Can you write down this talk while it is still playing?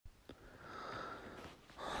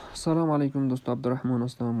سلام علیکم دوست عبدالرحمن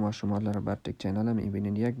هستم و شما را بر تک چینل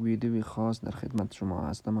میبینید. یک ویدیوی خاص در خدمت شما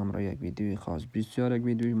هستم. امروز یک ویدیوی خاص، بسیار یک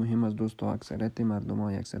ویدیوی مهم از دوست. اکثریت مردم ها،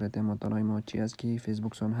 اکثریت هموطنان ما چی است که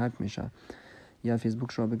فیسبوک شون هک میشه یا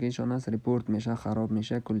فیسبوک شابگیشان است ریپورت میشه، خراب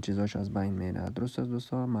میشه، کل چیزاش از بین میره. درست است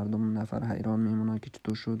دوستا؟ مردم نفر حیران میمونه که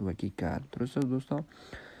چطور شد و کی کرد. درست است دوستا؟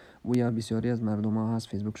 و یا بسیاری از مردم ها هست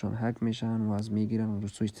فیسبوکشون هک میشن و از میگیرن و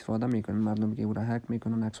سوء استفاده میکنن. مردم که او را هک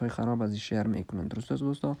میکنن عکس های خراب از شیر میکنن. درست است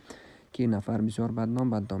دوستا؟ که نفر بسیار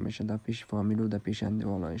بدنام میشه در پیش فامیل و در پیش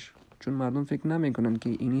اندوالایش، چون مردم فکر نمیکنن که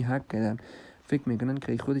اینی هک کردن، فکر میکنن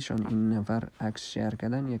که خودشان این نفر عکس شیر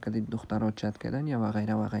کردن یا کدی دخترها چت کردن یا و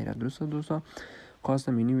غیره و غیره. درست است دوستا؟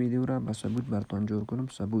 خواستم این ویدیو را به ثبوت براتون جور کنم.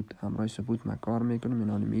 ثبوت، همراه ثبوت ما کار میکنم.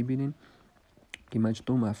 اینا رو میبینین که من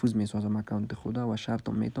چطور محفوظ میسازم اکونت خدا و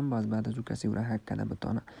شرطم میتونم باز بعد از او کسی او را هک کنه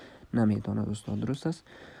بتانه نمیتونه دوستا. درست است؟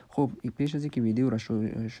 خب پیش از اینکه ویدیو را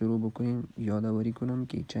شروع بکنیم یادآوری کنم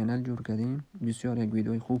که چینل جور کردیم. بسیار یک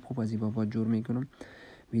ویدیوی خوب از این بابت جور میکنم.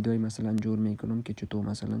 ویدیوی مثلا جور میکنم که چطور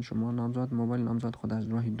مثلا شما موبایل نامزد خود از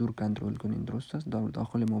راه دور کنترل کنین. درست است؟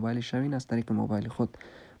 داخل موبایل شوین از طریق موبایل خود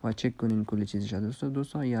و چک کنین کل چیزش. درست است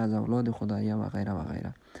دوستا؟ یا از اولاد خدا یا و غیره و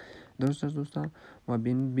غیره. درست است دوستا؟ و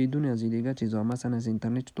بدون از این دیگه چیزا، مثلا از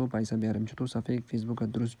اینترنت چطور پیسه بیاریم، چطور صفحه فیسبوک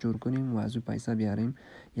درست جور کنیم و از او پیسه بیاریم،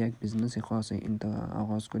 یک بزنس خاص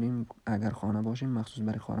آغاز کنیم. اگر خانه باشیم، مخصوص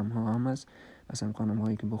برای خانم ها هم است، مثلا خانم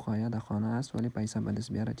هایی که بخواید خانه است ولی پیسه به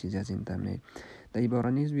دست بیاره چیزی از اینترنت. در این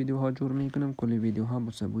باره نیز ویدیو ها جور میکنم. کلی ویدیو ها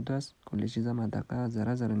با ثبوت است، کلی چیزا من دقیقه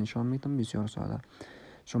ذره نشان میتونم. بسیار ساده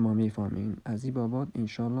شما میفهمین. از این بابت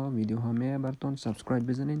انشالله ویدیو ها می براتون. سبسکرایب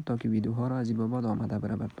بزنین تا که ویدیو ها را از این بابت آمده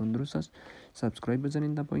بره براتون. درست است؟ سبسکرایب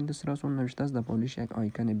بزنین. در پایین دست راست نوشته است در پالیش یک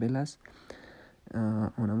آیکن بل است،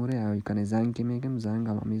 اونم آیکن زنگ که میگم، زنگ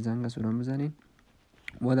علامه زنگ است، اون بزنین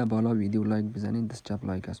و در بالا ویدیو لایک بزنین. دست چپ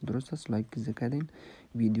لایک است. درست است؟ لایک کردین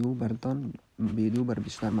ویدیو براتون، ویدیو بر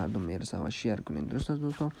بیشتر مردم میرسه و شیر کنین. درست است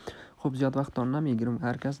دوستان؟ خب زیاد وقتتون نمیگیرم.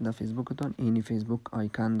 هر کس در فیسبوکتون اینی فیسبوک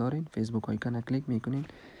آیکن دارین، فیسبوک آیکن کلیک میکنین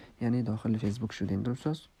یعنی داخل فیسبوک شدین. درست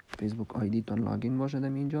است؟ فیسبوک آیدی تون لاگین باشه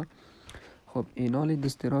اینجا. خب اینال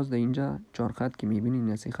دست راست در اینجا چهار خط که میبینین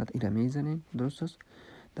یا سه خط ایره میزنین. درست است؟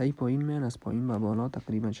 در این پایین میان، از پایین به بالا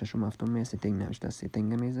تقریبا ششم هفتم می ستینگ نوشته است،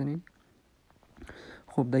 ستینگ میزنین.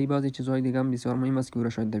 خب در این بعضی چیزهای دیگه هم بسیار مهم است که او را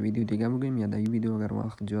شاید در ویدیو دیگه بگیم یا در این ویدیو اگر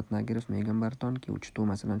وقت زیاد نگرفت میگم براتون که چطور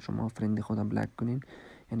مثلا شما فرند خود بلاک کنین،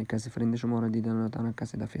 یعنی کسی فرند شما را دیدن نتونه،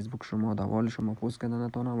 کسی در فیسبوک شما در وال شما پست کردن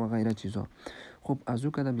نتونه و غیره چیزا. خب از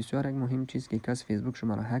او که بسیار یک مهم چیز که کسی فیسبوک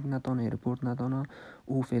شما را هک نتونه، ریپورت نتونه،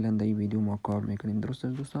 او فعلا در این ویدیو ما کار میکنیم. درست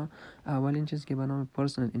است دوستان؟ اولین چیز که به نام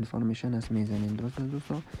پرسونال اینفورمیشن است میزنین. درست است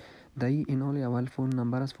دوستان؟ دایی اینال اول فون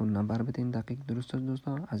نمبر است، فون نمبر بدین دقیق. درست است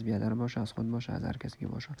دوستان؟ از بیادر باشه، از خود باشه، از هر کسی که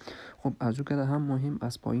باشه. خب از او که هم مهم،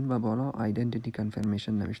 از پایین و بالا ایدنتیتی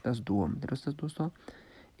کنفرمیشن نوشته است دوم. درست است دوستان؟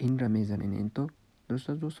 این را میزنین این تو. درست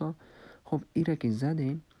است دوستان؟ خب این را که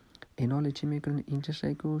زدین اینال چی میکنین؟ این چه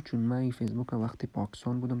شی کو، چون من این فیسبوک وقتی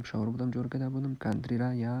پاکستان بودم، شهر بودم جور کرده بودم، کانتری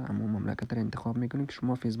را یا اما مملکت را انتخاب میکنین که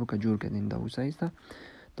شما فیسبوک جور کردین. دا است.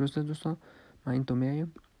 درست است دوستان؟ من این تو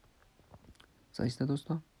میایم. سایسته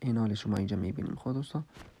دوستا؟ این حال شما اینجا میبینیم. خود دوستا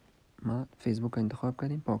ما فیسبوک انتخاب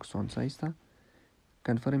کردیم، پاکستان. سایسته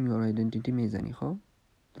کنفرم یور ایدنتیتی میزنی. خب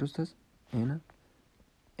درست است؟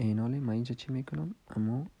 این حالی ما اینجا چی میکنم؟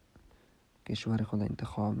 اما کشور خود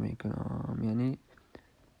انتخاب میکنم، یعنی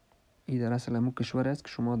این در اصل همون کشور است که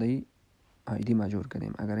شما در آیدی مجور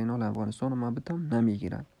کردیم. اگر این حال افغانستان ما بتم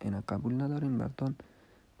نمیگیرم، اینا قبول ندارین براتون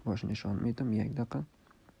باش نشان میتم. یک دقیقه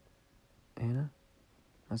اینا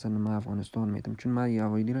مثلا ما افغانستان میتم، چون ما یه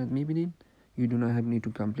آیدی را میبینین you do not have need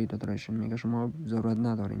to complete authorization میگه شما ضرورت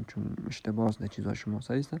ندارین چون اشتباهه در چیزا شما.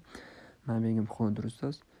 سایسته من میگم خود درست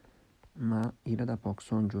است. ما ایره در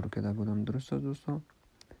پاکستان جور کرده بودم. درست است دوستان؟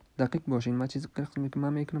 دقیق باشین. ما چیز قسمی که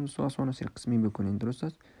من میکنم دوستان آسان سیر قسمی بکنین. درست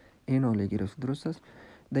است؟ این حالی گرفت. درست است؟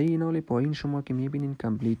 در این حال پایین شما که میبینین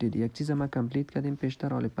کامپلیتد، یک چیز ما کامپلیت کردیم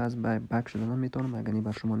پیشتر، حال پس بک شدن میتونم اگر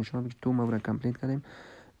بر شما نشون بدم تو ما کامپلیت کردیم.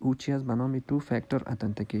 او چی از به نام تو فاکتور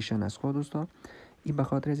اتنتیکیشن است. خود دوستان این به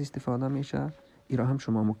خاطر از استفاده میشه. این را هم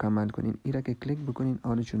شما مکمل کنین. این را که کلیک بکنین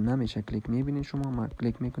حالا چون نمیشه کلیک میبینین شما، ما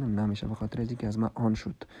کلیک میکنیم نمیشه به خاطر از اینکه از ما آن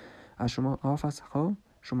شد. از شما آف است. خب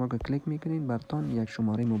شما که کلیک میکنین براتون یک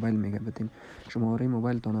شماره موبایل میگه بتین، شماره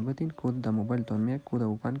موبایل تان بتین، کد در موبایل تان میگه، کد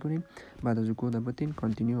اوپن کنین، بعد از کد بتین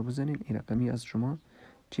کانتینیو بزنین. این رقمی از شما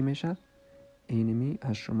چی میشه؟ اینمی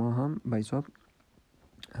از شما هم به حساب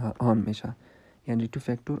آن میشه، یعنی تو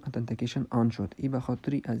فاکتور اتنتیکیشن آن شد. این به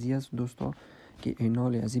خاطر از دوستا که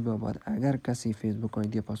اینال از این بابت اگر کسی فیسبوک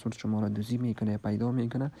آیدی پاسپورت شما را دزدی میکنه، پیدا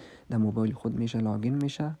میکنه، در موبایل خود میشه لاگین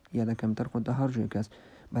میشه یا در کامپیوتر خود در هر جای که است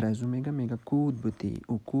برای از اون میگه کد بودی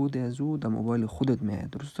و کد از او در موبایل خودت میاد.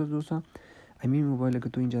 درست دوستا؟ همین موبایل که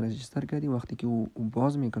تو اینجا راجستر کردی، وقتی که او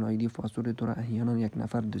باز میکنه آیدی پاسورد تو را احیانا یک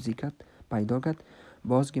نفر دزدی کرد، پیدا کرد،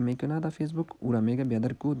 باز که میکنه در فیسبوک، او را میگه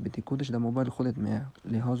بیادر کد بدی، کدش در موبایل خودت میاد،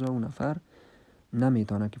 لحاظا اون نفر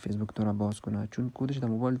نمیتونه که فیسبوک تو را باز کنه، چون کدش در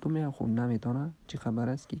موبایل تو میاد. خب نمیتونه چی خبر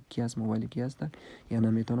است که کی از موبایل کی هست، یا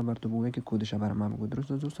نمیتونه بر تو بگه که کدش بر من بگو.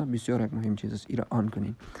 درست دوستان؟ بسیار یک مهم چیز است، ایرا آن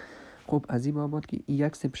کنین. خب از این بابت که این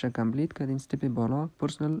یک استپ کامپلیت کردین، استپ بالا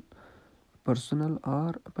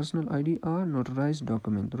پرسونال آیدی آر نوترایزد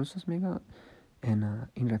داکومنت. درست است؟ میگه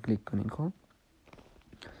این را کلیک کنین. خب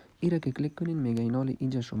این را که کلیک کنین میگه اینال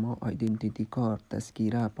اینجا شما آیدنتیتی کارت،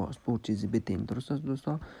 تذکیره، پاسپورت چیزی بتین. درست است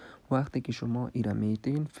دوستا؟ وقتی که شما این را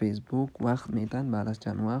میتین، فیسبوک وقت میتن بعد از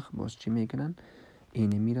چند وقت باز چی میکنن،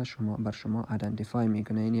 اینی میره شما بر شما ایدنتیفای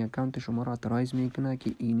میکنه، اینی اکانت شما را اترایز میکنه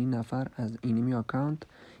که اینی نفر از اینی اکانت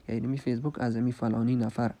یا اینی فیسبوک از امی فلانی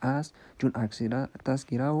نفر است، چون اکسیره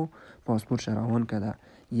تذکیره و پاسپورت شراوان کرده.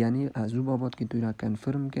 یعنی از او بابت که توی را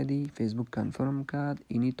کنفرم کردی، فیسبوک کنفرم کرد،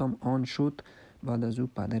 اینی تام آن شد، بعد از او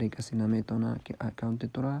پدر کسی نمیتونه که اکانت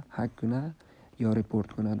تو را هک کنه یا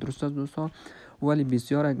ریپورت کنه. درست است دوستا؟ ولی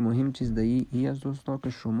بسیار یک مهم چیز ای است دوستا که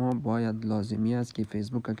شما باید لازمی است که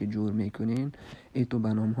فیسبوک که جور میکنین ای تو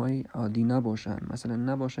به نام های عادی نباشن. مثلا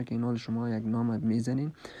نباشه که اینال شما یک نام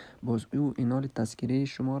میزنین، باز او اینال تذکیره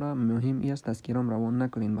شما را مهم ای است تذکیرام روان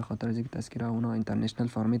نکنین، به خاطر از اینکه تذکیره اونا اینترنشنال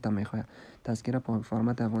فرمت هم میخواد. تذکیره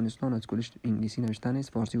فرمت افغانستان از کلش انگلیسی نوشته نیست،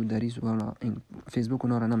 فارسی و دری و فیسبوک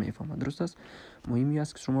اونا را نمیفهمه. درست است؟ مهمی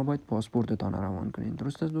است که شما باید پاسپورتتان روان کنین.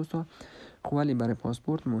 درست است دوستا؟ ولی برای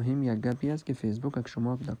پاسپورت مهم یک گپی است که فیسبوک اگه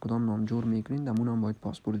شما در کدام نام جور میکنین دمون هم باید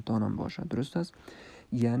پاسپورتتان هم باشه. درست است؟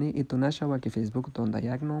 یعنی ایتو نشوه که فیسبوکتان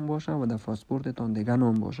در یک نام باشه و در پاسپورتتان دیگه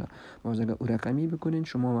نام باشه. باز اگه او رقمی بکنین،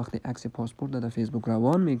 شما وقتی عکس پاسپورت در فیسبوک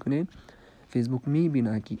روان میکنین، فیسبوک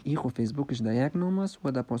میبینه که این خو فیسبوکش در یک نام است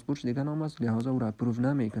و در پاسپورتش دیگه نام است، لحاظا او را اپروو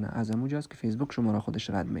نمیکنه. از همونجاست که فیسبوک شما را خودش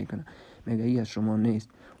رد میکنه، میگه این از شما نیست.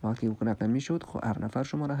 وقتی او رقمی شد، خب هر نفر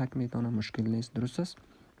شما را هک میتونه، مشکل نیست. درست است؟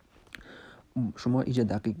 شما ایجا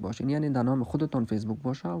دقیق باشین، یعنی در نام خودتان فیسبوک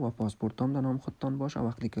باشه و پاسپورت هم در نام خودتان باشه.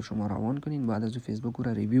 وقتی که شما روان کنین، بعد از فیسبوک رو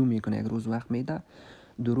ریویو میکنه، یک روز وقت میده،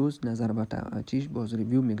 2 روز نظر به چیش باز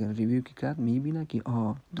ریویو میکنه. ریویو که کرد میبینه که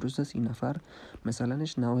درست است این نفر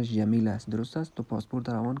مثلاش نامش جمیل است. درست است؟ تو پاسپورت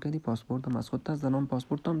روان کردی، پاسپورت هم از خودت است، در نام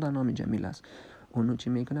پاسپورت هم در نام جمیل است. اونو چی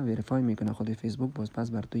میکنه؟ وریفای میکنه خود فیسبوک، باز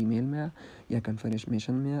پس بر تو ایمیل میاد یا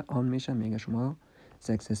کنفرمیشن میاد، آن میشه، میگه شما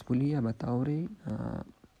سکسسفولی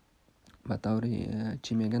به طور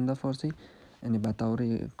چی میگن در فارسی، یعنی به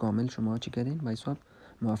طور کامل شما چی کردین؟ به حساب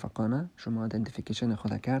موافقانه شما ایدنتیفیکیشن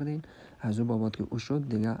خود کردین. از او بابت که او شد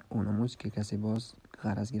دیگه اونموز که کسی باز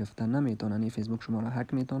غرض گرفتن نمیتونه، نه فیسبوک شما را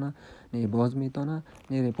هک میتونه، نه باز میتونه،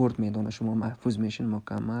 نه ریپورت میتونه. شما محفوظ میشین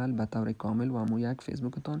مکمل به طور کامل و همون یک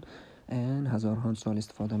فیسبوکتان این هزاران سال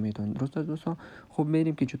استفاده میتونید. درست است دوستان؟ خب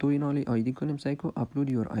میریم که چطور این حالی آیدی کنیم. سعی کو اپلود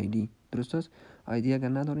یور آیدی. درست است؟ آیدی اگر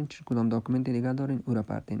ندارین کدام داکومنت دیگه دارین او را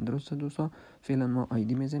پرتین. درست است دوستان؟ فعلا ما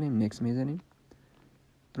آیدی میزنیم، نکس میزنیم.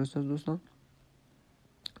 درست است دوستان؟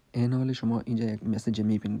 این حال شما اینجا یک مسیج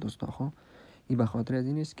میبینید دوستان. خب این به خاطر از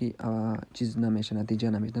این است که چیز نمیشه، نتیجه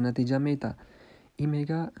نمیده. نتیجه میده این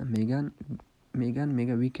میگه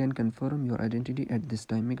we can confirm your identity at this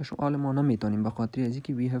time. میگه شما ما نمیتونیم به خاطر از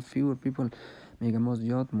اینکه we have fewer people. میگه ما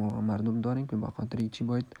زیاد مردم داریم که به خاطر چی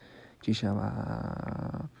باید چی شوه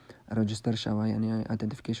راجستر شوه، یعنی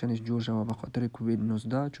ایدنتیفیکیشنش جور شوه به خاطر کووید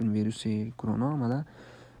 19 چون ویروس کرونا آمده.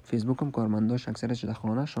 فیسبوک هم کارمنداش اکثرش در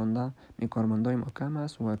خانه شانده، می کارمندای ما کم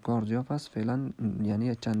است و کار زیاد است فعلا،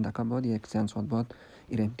 یعنی چند دقیقه بعد یک چند ساعت بعد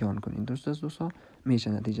این امتحان کنین. درست است دوستا؟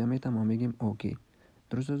 میشه نتیجه میده، ما میگیم اوکی.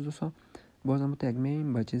 درست است دوستا؟ باز هم تگ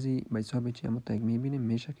مییم با چیزی با حساب چی هم تگ میبینیم،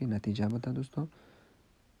 میشه که نتیجه بده دوستا.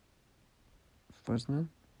 پرسنل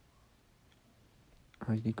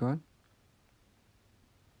آیدی کارت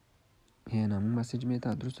یه نمون مسیج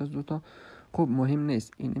میده. درست است دوستا؟ خب مهم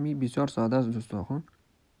نیست، این بسیار ساده است دوستا. خب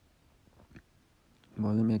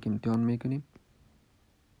بازم یک امتحان میکنیم.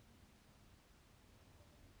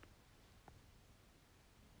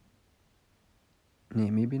 نه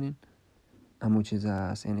میبینین همون چیز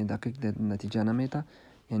است، یعنی دقیق نتیجه نمیده،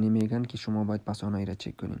 یعنی میگن که شما باید پسانایی را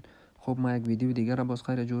چک کنین. خب ما یک ویدیو دیگر را باز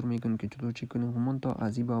خیر جور میکنیم که چطور چک کنین. همون تا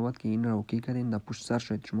از این بابت که این را اوکی کردین در پشت سر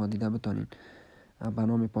شاید شما دیده بتانین به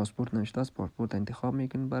نام پاسپورت نوشته است، پاسپورت انتخاب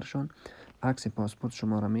میکنین برشان، عکس پاسپورت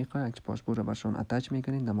شما را میخواد، عکس پاسپورت را برشان اتچ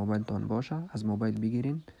میکنین، در موبایل تان باشه، از موبایل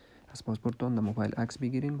بگیرین، از پاسپورت تان در موبایل عکس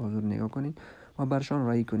بگیرین، بازور نگاه کنین و برشان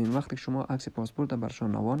رای کنین. وقتی شما عکس پاسپورت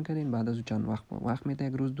برشان روان کردین، بعد از او چند وقت میده،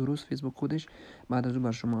 یک روز دو روز فیسبوک خودش بعد از او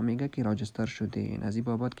بر شما میگه که راجستر شده این، از این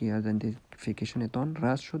بابت که ایدنتیفیکیشن تان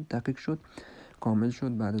رست شد، دقیق شد، کامل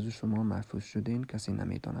شد، بعد از او شما محفوظ شدین، کسی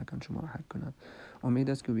نمیتونه کن شما را هک کند. امید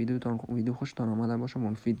است که ویدیو خوشتان آمده باشه،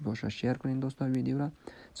 مفید باشه. شیر کنین دوستان ویدیو را،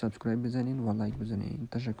 سبسکرایب بزنین و لایک بزنین.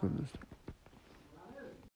 تشکر دوستان.